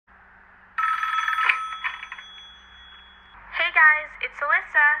guys, it's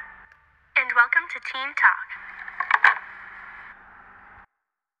Alyssa, and welcome to Teen Talk.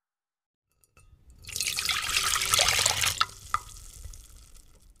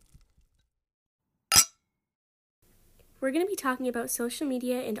 We're going to be talking about social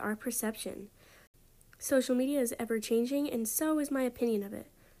media and our perception. Social media is ever-changing, and so is my opinion of it.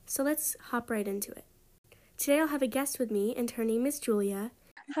 So let's hop right into it. Today I'll have a guest with me, and her name is Julia.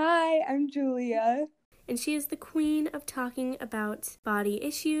 Hi, I'm Julia. And she is the queen of talking about body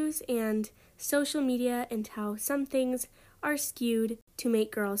issues and social media and how some things are skewed to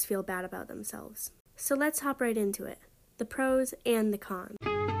make girls feel bad about themselves. So let's hop right into it. The pros and the cons.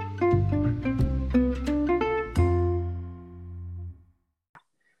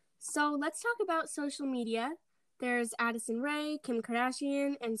 So let's talk about social media. There's Addison Rae, Kim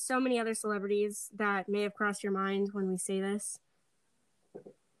Kardashian, and so many other celebrities that may have crossed your mind when we say this.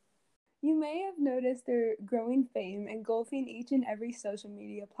 You may have noticed their growing fame engulfing each and every social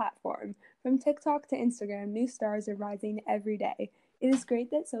media platform. From TikTok to Instagram, new stars are rising every day. It is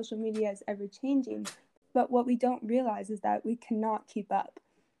great that social media is ever-changing, but what we don't realize is that we cannot keep up.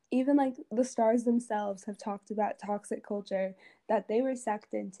 Even like the stars themselves have talked about toxic culture that they were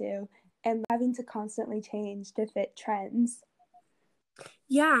sucked into and having to constantly change to fit trends.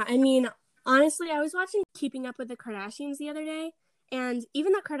 Yeah, I mean, honestly, I was watching Keeping Up with the Kardashians the other day, and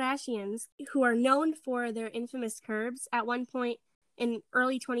even the Kardashians, who are known for their infamous curves, at one point in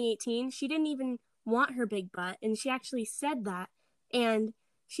early 2018, she didn't even want her big butt, and she actually said that. And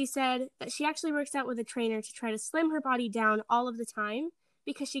she said that she actually works out with a trainer to try to slim her body down all of the time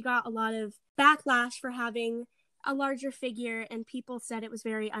because she got a lot of backlash for having a larger figure, and people said it was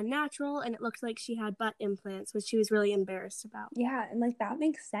very unnatural and it looked like she had butt implants, which she was really embarrassed about. Yeah, and like that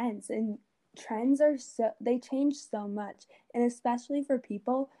makes sense. And trends they change so much, and especially for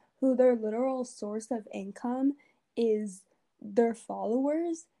people who their literal source of income is their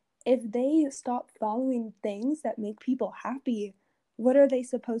followers. If they stop following things that make people happy, what are they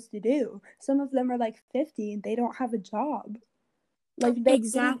supposed to do? Some of them are like 50 and they don't have a job. Like they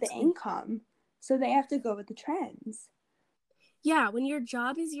need the income, so they have to go with the trends. Yeah, when your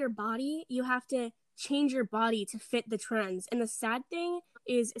job is your body, you have to change your body to fit the trends. And the sad thing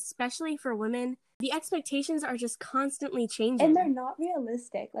is, especially for women, the expectations are just constantly changing. And they're not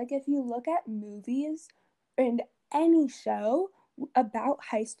realistic. Like if you look at movies and any show about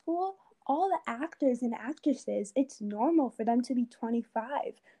high school, all the actors and actresses, it's normal for them to be 25.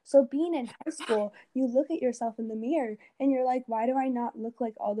 So being in high school, you look at yourself in the mirror and you're like, why do I not look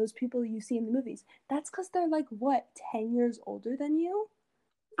like all those people you see in the movies? That's because they're like, what, 10 years older than you?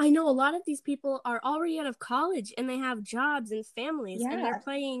 I know a lot of these people are already out of college and they have jobs and families, and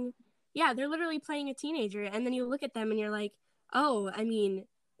they're literally playing a teenager. And then you look at them and you're like, oh, I mean,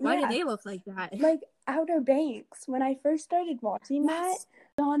 why do they look like that? Like Outer Banks, when I first started watching that,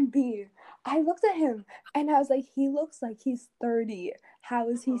 Sean B, I looked at him and I was like, he looks like he's 30. How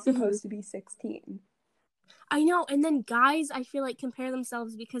is he supposed to be 16? I know. And then guys, I feel like, compare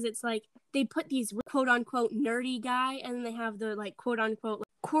themselves because it's like they put these quote unquote nerdy guy and then they have the like quote unquote like,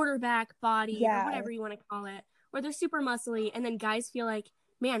 quarterback body or whatever you want to call it, where they're super muscly, and then guys feel like,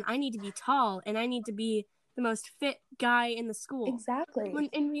 man, I need to be tall and I need to be the most fit guy in the school. Exactly. When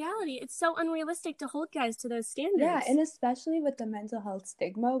in reality, it's so unrealistic to hold guys to those standards. Yeah, and especially with the mental health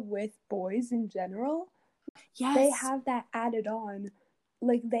stigma with boys in general. Yes. They have that added on.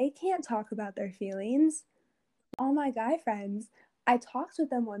 Like, they can't talk about their feelings. All my guy friends, I talked with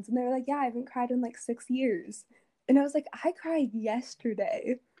them once and they were like, yeah, I haven't cried in like 6 years. And I was like, I cried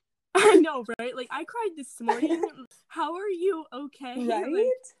yesterday. I know, right? Like, I cried this morning. How are you okay? Right? Like,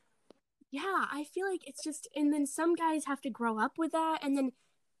 yeah, I feel like it's just, and then some guys have to grow up with that, and then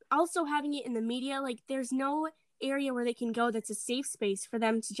also having it in the media, like, there's no area where they can go that's a safe space for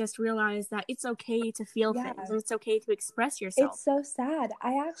them to just realize that it's okay to feel things and it's okay to express yourself. It's so sad.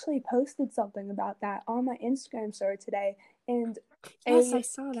 I actually posted something about that on my Instagram story today, and I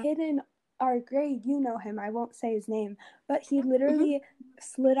saw that. Kid in our grade, you know him, I won't say his name, but he literally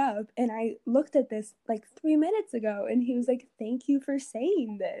slid up, and I looked at this like 3 minutes ago, and he was like, thank you for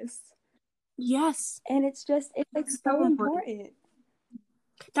saying this. Yes. And it's like so important.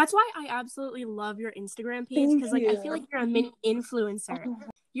 That's why I absolutely love your Instagram page, because like I feel like you're a mini influencer.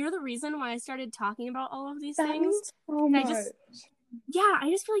 You're the reason why I started talking about all of these things. Means so much. I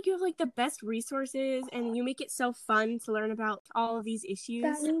just feel like you have like the best resources and you make it so fun to learn about all of these issues.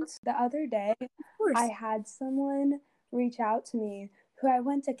 That means the other day I had someone reach out to me who I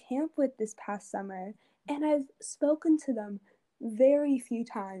went to camp with this past summer, and I've spoken to them very few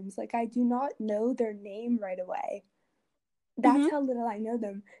times. Like, I do not know their name right away. That's how little I know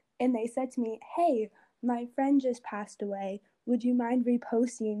them. And they said to me, hey, my friend just passed away. would you mind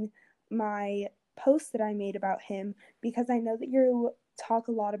reposting my post that I made about him, because I know that you talk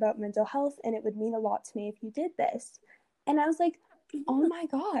a lot about mental health and it would mean a lot to me if you did this. And I was like, oh my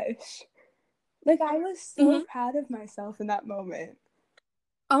gosh. Like, I was so proud of myself in that moment.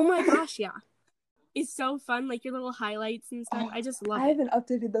 Oh my gosh, yeah. It's so fun, like your little highlights and stuff. I just love it. I haven't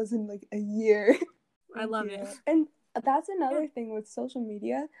updated those in like a year. I love it. And that's another thing with social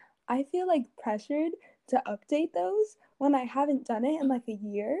media. I feel like pressured to update those when I haven't done it in like a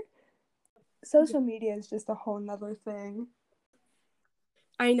year. Social media is just a whole nother thing.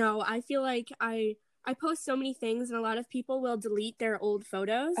 I know. I feel like I post so many things, and a lot of people will delete their old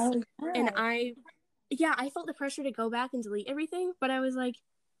photos. Oh, yeah. And I felt the pressure to go back and delete everything, but I was like,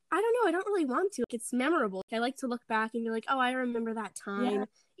 I don't know, I don't really want to. It's memorable. I like to look back and be like, oh, I remember that time. Yeah.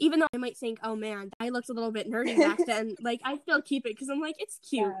 Even though I might think, oh man, I looked a little bit nerdy back then, like I still keep it because I'm like, it's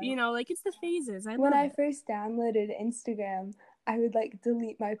cute, you know, like it's the phases. When I first downloaded Instagram, I would like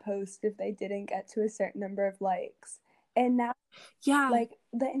delete my post if they didn't get to a certain number of likes. And now, like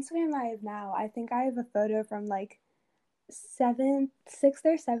the Instagram I have now, I think I have a photo from like 6th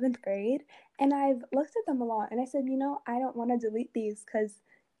or 7th grade, and I've looked at them a lot and I said, you know, I don't want to delete these because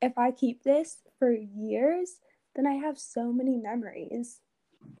if I keep this for years, then I have so many memories.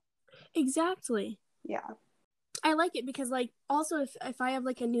 Exactly. Yeah. I like it because, like, also if I have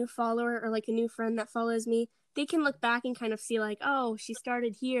like a new follower or like a new friend that follows me, they can look back and kind of see like, oh, she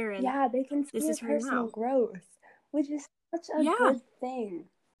started here, and they can see her personal growth, which is such a good thing.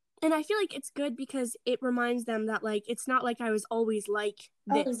 And I feel like it's good because it reminds them that, like, it's not like I was always like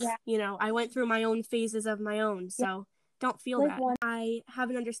this. You know, I went through my own phases of my own, so don't feel that. I have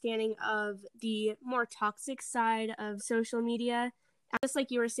an understanding of the more toxic side of social media. Just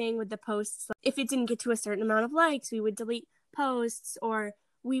like you were saying with the posts, like, if it didn't get to a certain amount of likes, we would delete posts, or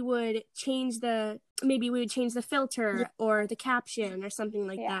we would change the filter or the caption or something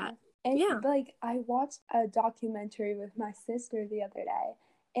like that. And like, I watched a documentary with my sister the other day,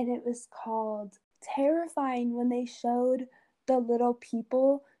 and it was called Terrifying, when they showed the little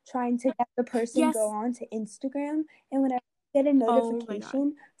people trying to get the person go on to Instagram. And when I get a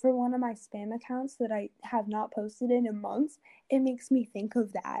notification for one of my spam accounts that I have not posted in a month, it makes me think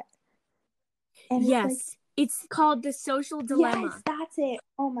of that. And it's called The Social Dilemma. Yes, that's it.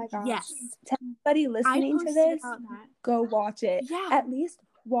 Oh my gosh. Yes. To everybody listening to this, go watch it. Yeah. At least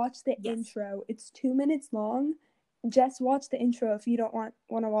watch the intro. It's 2 minutes long. Just watch the intro if you don't want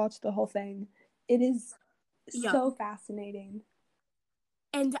to watch the whole thing. It is so fascinating.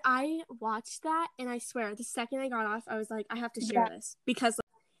 And I watched that, and I swear, the second I got off, I was like, I have to share this. Because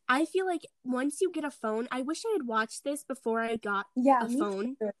I feel like once you get a phone, I wish I had watched this before I got a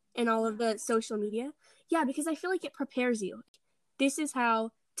phone and all of the social media. Yeah, because I feel like it prepares you. This is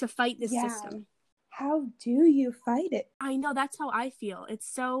how to fight this system. How do you fight it? I know, that's how I feel.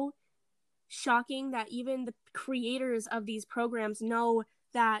 It's so shocking that even the creators of these programs know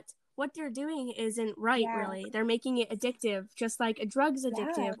that what they're doing isn't right, really. They're making it addictive, just like a drug's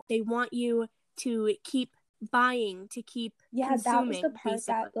addictive. They want you to keep buying, to keep consuming. That was the part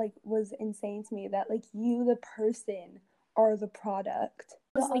that like was insane to me, that like you, the person, are the product.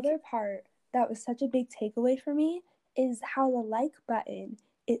 The other part that was such a big takeaway for me is how the like button,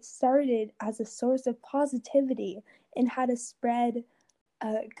 it started as a source of positivity and how to spread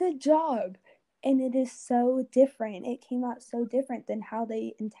a good job. And it is so different. It came out so different than how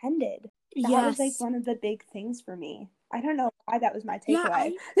they intended. That was like one of the big things for me. I don't know why that was my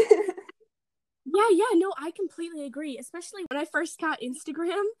takeaway. No, I completely agree. Especially when I first got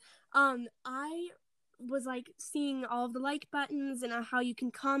Instagram, I was like seeing all of the like buttons and how you can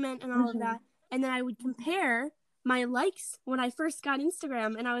comment and all of that. And then I would compare my likes when I first got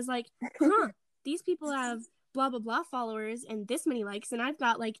Instagram, and I was like, these people have blah blah blah followers and this many likes, and I've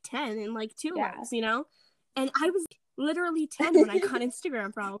got like 10 and like 2 likes, you know. And I was literally 10 when I got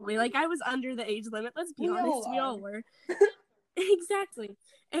Instagram, probably. Like, I was under the age limit, let's be honest. We all were. Exactly.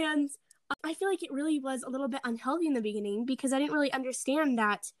 And I feel like it really was a little bit unhealthy in the beginning because I didn't really understand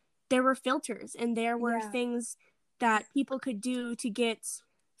that there were filters and there were things that people could do to get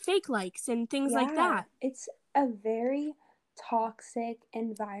fake likes and things like that. It's a very toxic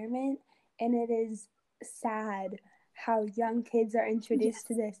environment, and it is sad how young kids are introduced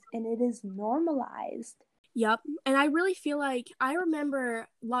to this, and it is normalized. Yep. And I really feel like I remember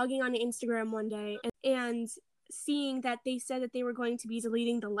logging on to Instagram one day and seeing that they said that they were going to be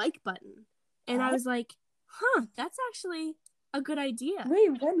deleting the like button. And I was like, that's actually a good idea.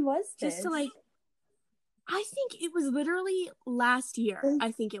 Wait, when was this? Just to like, I think it was literally last year.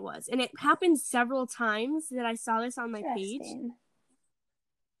 I think it was. And it happened several times that I saw this on my page.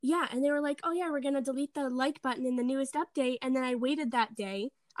 Yeah, and they were like, oh yeah, we're going to delete the like button in the newest update. And then I waited that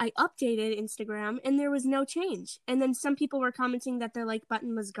day. I updated Instagram and there was no change. And then some people were commenting that their like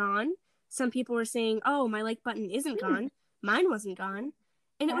button was gone. Some people were saying, oh, my like button isn't gone. Mine wasn't gone.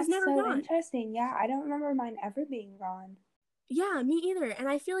 And it was That's never so gone. interesting. Yeah, I don't remember mine ever being gone. Yeah, me either. And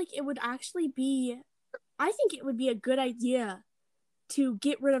I feel like it would actually be, I think it would be a good idea to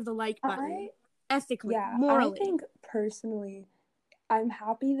get rid of the like button ethically, morally. I think personally, I'm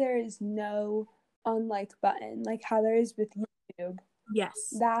happy there is no unlike button, like how there is with YouTube.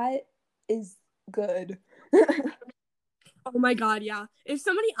 Yes. That is good. Oh my god, yeah. If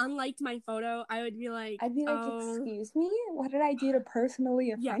somebody unliked my photo, I would be like, I'd be like, oh, excuse me? What did I do to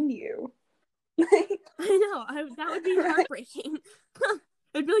personally offend you? I know. That would be heartbreaking.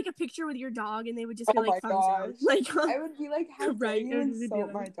 It'd be like a picture with your dog, and they would just be like, thumbs down. Like, I would be like, how dare you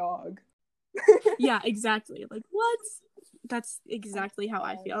insult my dog? Yeah, exactly. Like, what? That's exactly how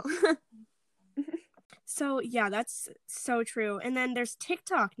I feel. So, yeah, that's so true. And then there's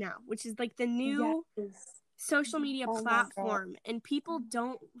TikTok now, which is like the new social media platform. And people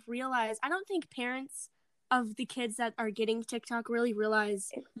don't realize, I don't think parents of the kids that are getting TikTok really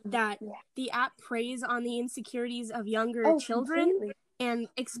realize that the app preys on the insecurities of younger children and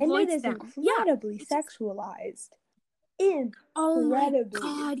exploits them. And it is incredibly sexualized. Incredibly. Oh my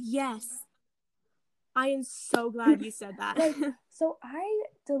god, yes. I am so glad you said that. So I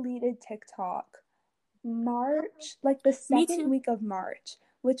deleted TikTok March, like the second week of March,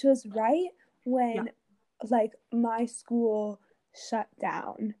 which was right when like my school shut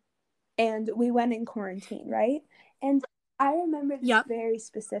down and we went in quarantine, right? And I remember this very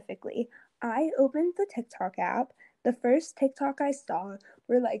specifically. I opened the TikTok app. The first TikTok I saw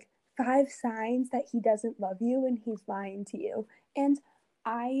were like 5 signs that he doesn't love you and he's lying to you. And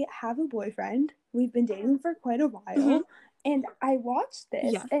I have a boyfriend. We've been dating for quite a while. And I watched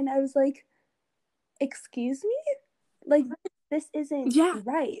this and I was like, excuse me? Like, this isn't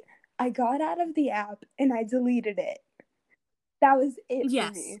right. I got out of the app and I deleted it. That was it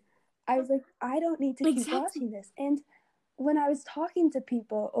for me. I was like, I don't need to keep watching this. And when I was talking to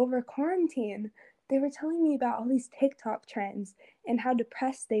people over quarantine, they were telling me about all these TikTok trends and how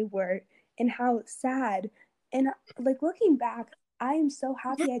depressed they were and how sad. And like, looking back, I am so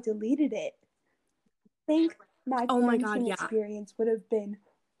happy I deleted it. I think my quarantine experience would have been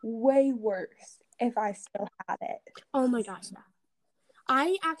way worse if I still had it. Oh my gosh, yeah.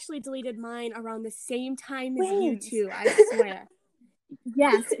 I actually deleted mine around the same time as you two, I swear.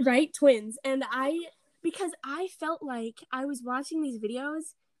 Yes, right? Twins. And because I felt like I was watching these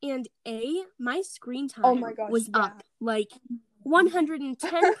videos and my screen time was up, like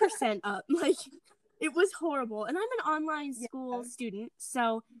 110% up. Like, it was horrible. And I'm an online school student,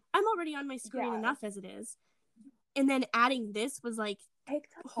 so I'm already on my screen enough as it is. And then adding this was like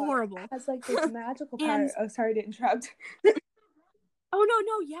TikTok horrible. Has like this magical power. Oh, sorry to interrupt. Oh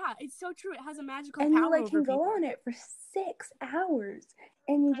no, yeah, it's so true. It has a magical power. And you like over can people. go on it for 6 hours,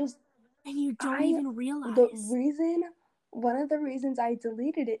 and you don't even realize. One of the reasons I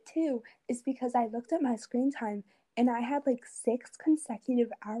deleted it too is because I looked at my screen time and I had like 6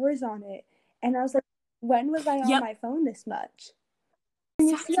 consecutive hours on it, and I was like, when was I on my phone this much? And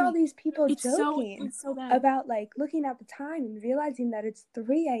you see all these people joking about like looking at the time and realizing that it's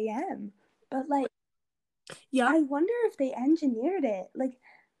 3 a.m. But like, I wonder if they engineered it. Like,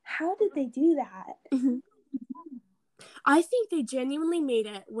 how did they do that? I think they genuinely made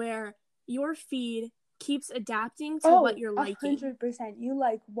it where your feed keeps adapting to what you're liking. 100%. You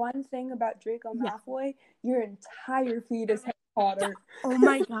like one thing about Draco Malfoy, your entire feed is Harry Potter. Oh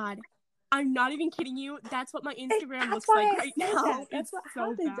my god. I'm not even kidding you. That's what my Instagram looks like right now. That's what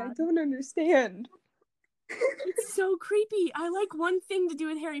happens. I don't understand. It's so creepy. I like one thing to do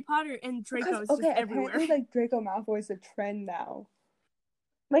with Harry Potter and Draco's just everywhere. Apparently, like, Draco Malfoy's a trend now.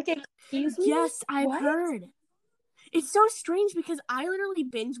 Like, excuse me? Yes, I've heard. It's so strange because I literally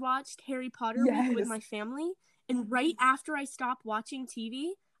binge watched Harry Potter week with my family, and right after I stop watching TV,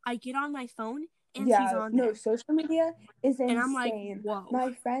 I get on my phone and he's on there. No, social media is insane. And I'm like, whoa.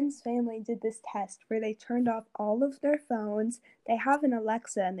 My friend's family did this test where they turned off all of their phones. They have an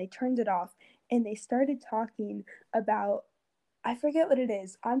Alexa and they turned it off. And they started talking about, I forget what it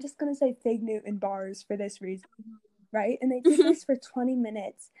is. I'm just going to say Fig Newton bars for this reason, right? And they did this for 20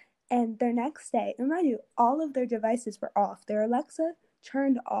 minutes. And their next day, and mind you, all of their devices were off. Their Alexa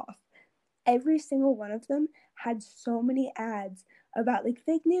turned off. Every single one of them had so many ads about like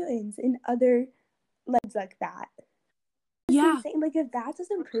Fig Newtons and other legs like that. It's insane. Like, if that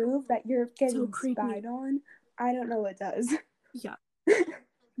doesn't prove that you're getting spied on, I don't know what does. Yeah.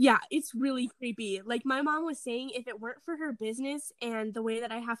 Yeah, it's really creepy. Like, my mom was saying if it weren't for her business and the way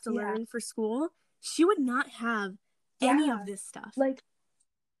that I have to Yeah. learn for school, she would not have any Yeah. of this stuff. Like,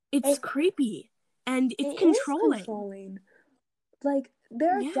 It's creepy and it's it controlling. is controlling. Like,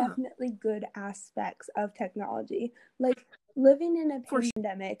 there are Yeah. definitely good aspects of technology. Like, living in a For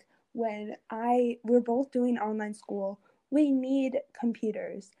pandemic when we're both doing online school, we need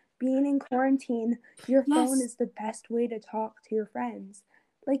computers. Being in quarantine, your phone Yes. is the best way to talk to your friends.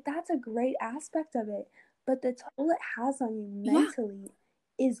 Like, that's a great aspect of it. But the toll it has on you Yeah. mentally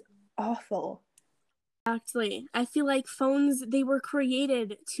is awful. Exactly. I feel like phones, they were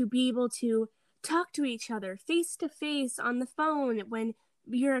created to be able to talk to each other face to face on the phone when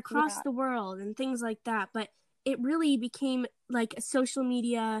you're across Yeah. the world and things like that. But it really became like a social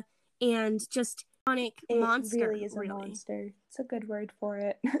media and just iconic It monster, really is a monster. It's a good word for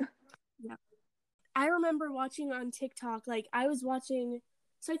it. Yeah. I remember watching on TikTok, like I was watching,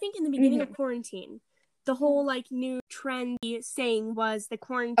 so I think in the beginning of quarantine, the whole like new trendy saying was the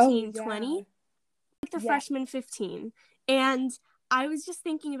quarantine 20, like the freshman 15. And I was just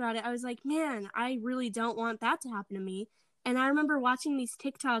thinking about it. I was like, man, I really don't want that to happen to me. And I remember watching these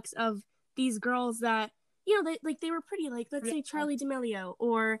TikToks of these girls that, you know, they were pretty, like let's say Charlie D'Amelio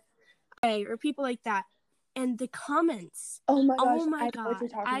or people like that. And the comments, Oh my gosh, oh my I know what God. you're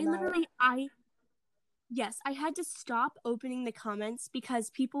talking I about. literally, yes, I had to stop opening the comments because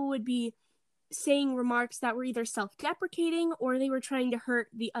people would be saying remarks that were either self-deprecating or they were trying to hurt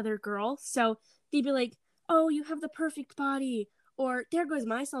the other girl. So they'd be like, oh, you have the perfect body, or there goes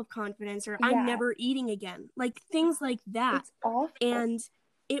my self-confidence, or I'm Yeah, never eating again. Like things like that. it's awful. And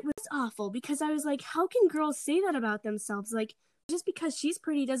it was awful because I was like, how can girls say that about themselves? Like, just because she's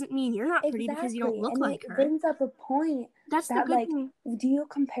pretty doesn't mean you're not pretty because you don't Exactly. look And like it her. brings up a point That's the that, good like, thing. do you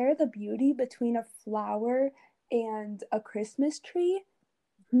compare the beauty between a flower and a Christmas tree?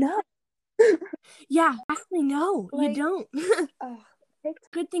 No. Yeah, actually, no, you Like, don't. ugh,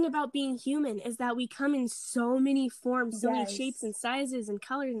 Good thing about being human is that we come in so many forms, so many shapes yes. and sizes and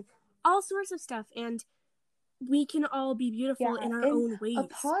colors and all sorts of stuff, and we can all be beautiful Yeah, in our and own a ways.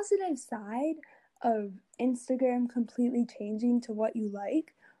 positive side of Instagram completely changing to what you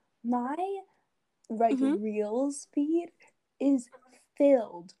like, my like Reels feed is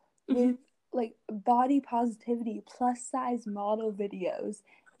filled with like body positivity plus size model videos,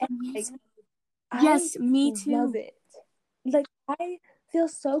 and like Yes, me love too. it. Like, I feel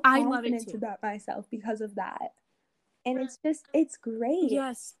so I love it confident too. about myself because of that, and it's great.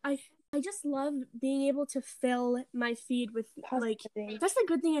 Yes, I just love being able to fill my feed with like, Positivity. that's the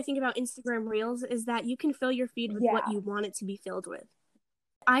good thing I think about Instagram Reels is that you can fill your feed with what Yeah. you want it to be filled with.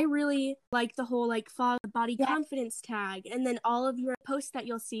 I really like the whole like follow body Yeah. confidence tag, and then all of your posts that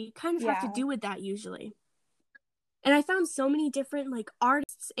you'll see kind of have to Yeah. do with that usually. And I found so many different like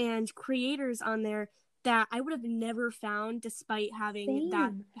artists and creators on there that I would have never found despite having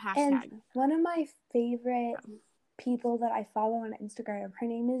that Same. And hashtag. one of my favorite people that I follow on Instagram, her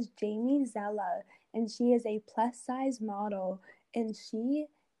name is Jamie Zella, and she is a plus size model, and she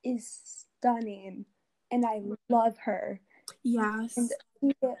is stunning, and I love her. Yes. And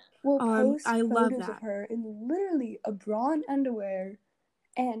she will post I love photos of that. her in literally a bra and underwear,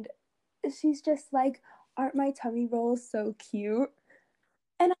 and she's just like, aren't my tummy rolls so cute?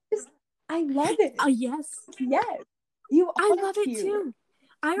 And I love it. Yes. Yes, you are I love cute. it too.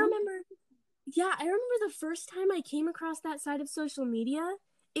 I remember the first time I came across that side of social media,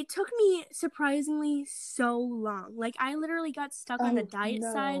 it took me surprisingly so long. Like, I literally got stuck on the diet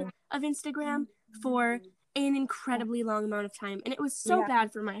side of Instagram for an incredibly long amount of time. And it was so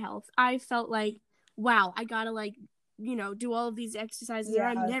bad for my health. I felt like, wow, I gotta, like, you know, do all of these exercises or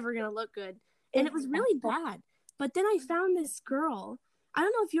I'm never gonna look good. And it was really bad. But then I found this girl. I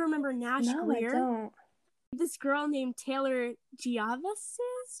don't know if you remember Nash No, Greer. I don't. This girl named Taylor Giavis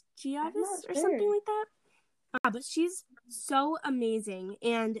or something like that. But she's so amazing,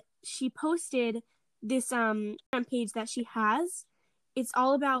 and she posted this page that she has. It's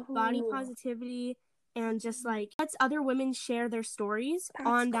all about body positivity and just like lets other women share their stories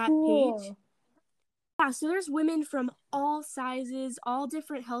on that page. Yeah, so there's women from all sizes, all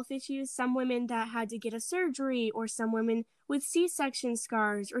different health issues. Some women that had to get a surgery, or some women with C-section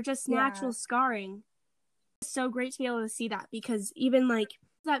scars, or just natural scarring. It's so great to be able to see that, because even like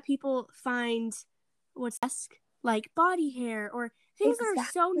that people find what's like body hair or things that are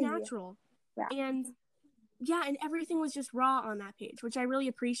so natural. And and everything was just raw on that page, which I really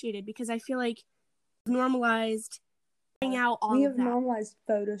appreciated, because I feel like normalized out all we of have that. normalized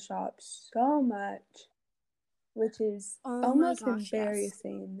Photoshop so much, which is almost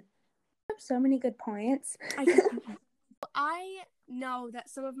embarrassing. I have so many good points. I know that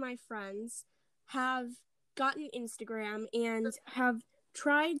some of my friends have gotten Instagram and have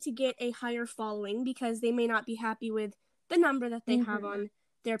tried to get a higher following because they may not be happy with the number that they have on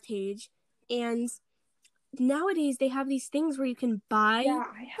their page. And nowadays they have these things where you can buy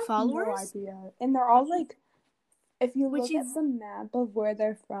I have followers. no idea. And they're all like, if you Which look is- at the map of where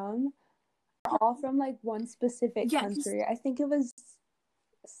they're all from like one specific Yes. country. I think it was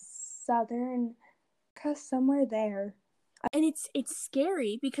Southern, somewhere there. And it's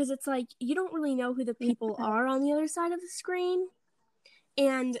scary because it's like you don't really know who the people are on the other side of the screen.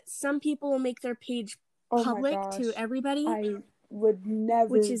 And some people will make their page public to everybody. I would never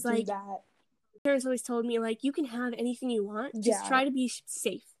which is do like, that. Parents always told me, like, you can have anything you want. Just Yeah. try to be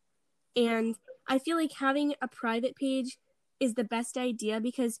safe. And I feel like having a private page is the best idea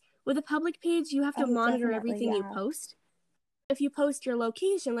because with a public page, you have to monitor definitely, everything you post. If you post your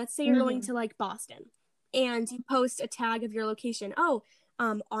location, let's say you're going to like Boston and you post a tag of your location. Oh,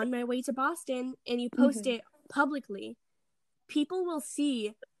 on my way to Boston, and you post it publicly, people will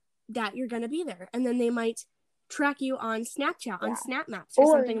see that you're going to be there. And then they might track you on Snapchat, on Snap Maps or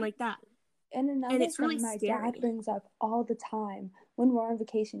something like that. And another And it's thing really my scary. dad brings up all the time when we're on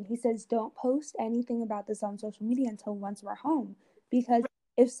vacation, he says, don't post anything about this on social media until once we're home. Because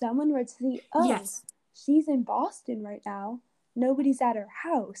if someone were to see, Yes. she's in Boston right now, nobody's at her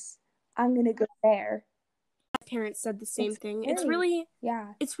house, I'm going to go there. My parents said the same thing. scary. It's really,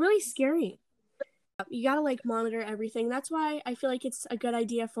 Yeah. it's really scary. You gotta like monitor everything. That's why I feel like it's a good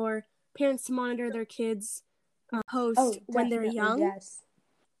idea for parents to monitor their kids' post when they're definitely, young. Yes.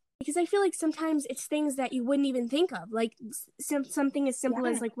 Because I feel like sometimes it's things that you wouldn't even think of. Like something as simple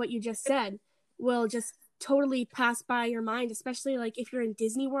as Yeah. like what you just said will just totally pass by your mind, especially like if you're in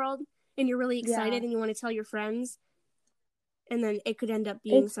Disney World and you're really excited and you want to tell your friends, and then it could end up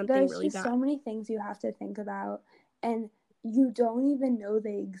being something really There's just bad. so many things you have to think about, and you don't even know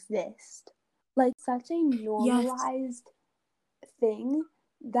they exist. Like, such a normalized thing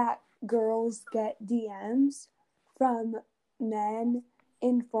that girls get DMs from men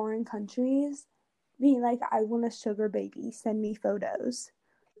in foreign countries being like, I want a sugar baby, send me photos.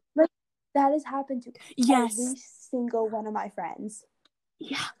 Like, that has happened to every single one of my friends.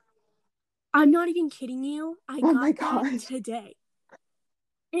 Yeah. I'm not even kidding you. I got that today.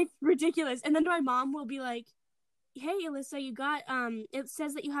 It's ridiculous. And then my mom will be like, hey, Alyssa, you got, it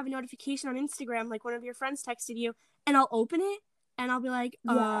says that you have a notification on Instagram, like one of your friends texted you, and I'll open it, and I'll be like,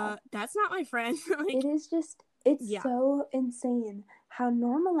 that's not my friend. Like, it is just, it's so insane how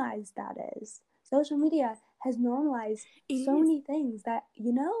normalized that is. Social media has normalized so many things that,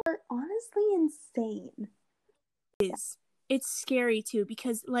 are honestly insane. It's scary, too,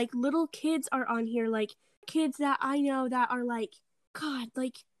 because, like, little kids are on here, like, kids that I know that are, like, God,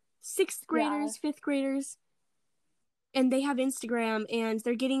 like, 6th graders, 5th graders, and they have Instagram, and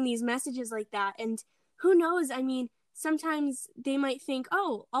they're getting these messages like that, and who knows, I mean, sometimes they might think,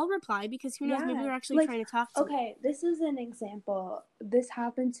 oh, I'll reply, because who knows, maybe they're actually trying to talk to me. Okay, this is an example. This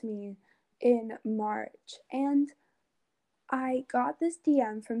happened to me in March, and I got this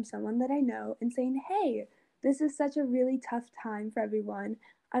DM from someone that I know and saying, hey, this is such a really tough time for everyone.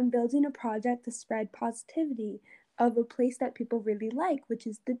 I'm building a project to spread positivity of a place that people really like, which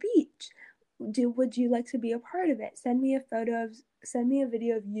is the beach. Would you like to be a part of it? Send me a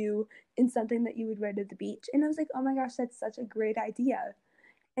video of you in something that you would wear to the beach. And I was like, oh my gosh, that's such a great idea.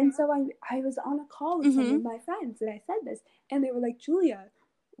 And so I was on a call with some of my friends and I said this, and they were like, Julia,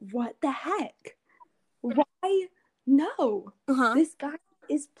 what the heck? Why? No, this guy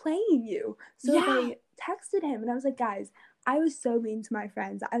is playing you. So they texted him, and I was like, guys, I was so mean to my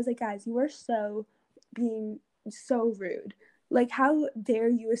friends. I was like, guys, you are being so rude. Like, how dare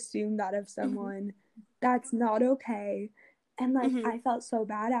you assume that of someone? That's not okay. And like, I felt so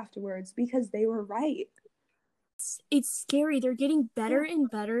bad afterwards because they were right. It's scary. They're getting better and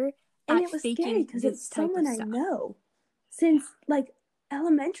better and at it was faking scary because this it's type someone of I stuff. know since like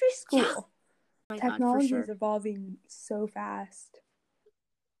elementary school. My Technology God, for is evolving so fast.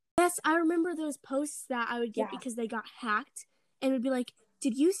 Yes, I remember those posts that I would get because they got hacked, and it would be like,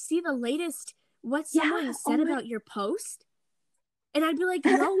 did you see the latest what someone said about your post? And I'd be like,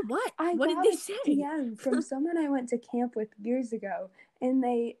 no, what? What did they say? I got a DM from someone I went to camp with years ago, and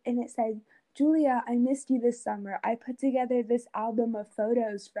it said, Julia, I missed you this summer. I put together this album of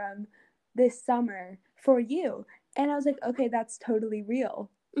photos from this summer for you. And I was like, okay, that's totally real.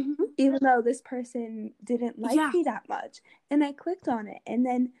 Even though this person didn't like me that much. And I clicked on it. And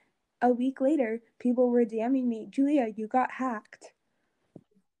then a week later, people were DMing me, Julia, you got hacked.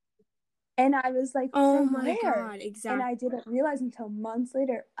 And I was like, oh from my where? God, exactly. And I didn't realize until months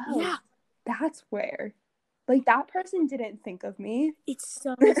later, that's where. Like, that person didn't think of me. It's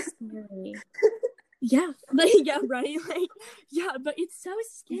so scary. Yeah, like, yeah, right? Like, yeah, but it's so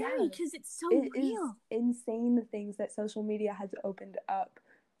scary because it's so It real. is insane the things that social media has opened up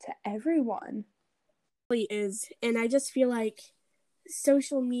to everyone. It really is. And I just feel like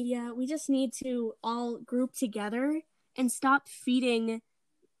social media, we just need to all group together and stop feeding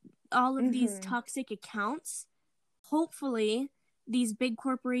all of these toxic accounts. Hopefully, these big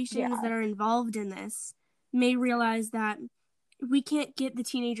corporations that are involved in this may realize that we can't get the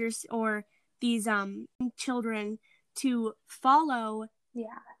teenagers or these children to follow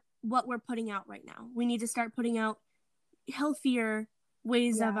what we're putting out right now. We need to start putting out healthier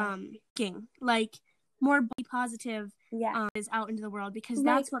ways of thinking, like more body positive is out into the world, because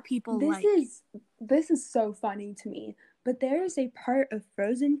that's what people like. This is so funny to me, but there is a part of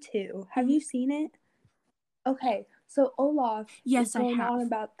Frozen 2. Have you seen it? Okay, so Olaf is going on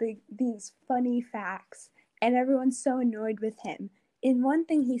about these funny facts, and everyone's so annoyed with him. And one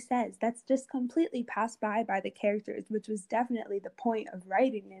thing he says that's just completely passed by the characters, which was definitely the point of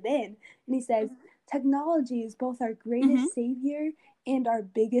writing it in. And he says, technology is both our greatest savior and our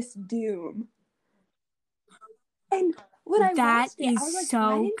biggest doom. And when I watched it, I was like,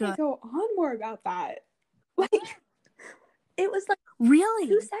 why didn't they go on more about that? Like, it was like really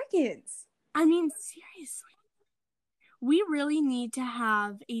 2 seconds. I mean, seriously. We really need to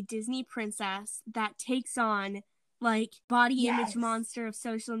have a Disney princess that takes on, like, body image monster of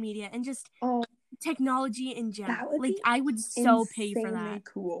social media and just technology in general. Like, I would so pay for that.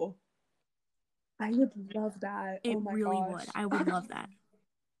 Cool. I would love that. It oh my really gosh. would. I would love that.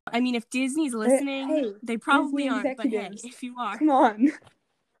 I mean, if Disney's listening, they probably Disney aren't, but hey, if you are. Come on.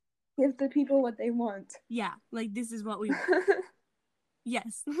 Give the people what they want. Yeah, like, this is what we want.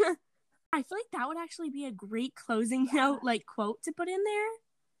 Yes. I feel like that would actually be a great closing note, like, quote to put in there.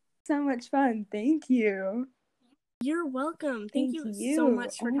 So much fun. Thank you. You're welcome. Thank you so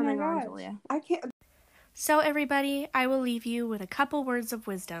much for coming on, Julia. I can't. So, everybody, I will leave you with a couple words of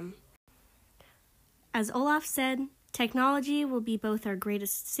wisdom. As Olaf said, technology will be both our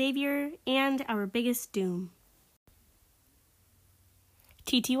greatest savior and our biggest doom.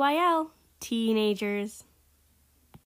 TTYL, teenagers.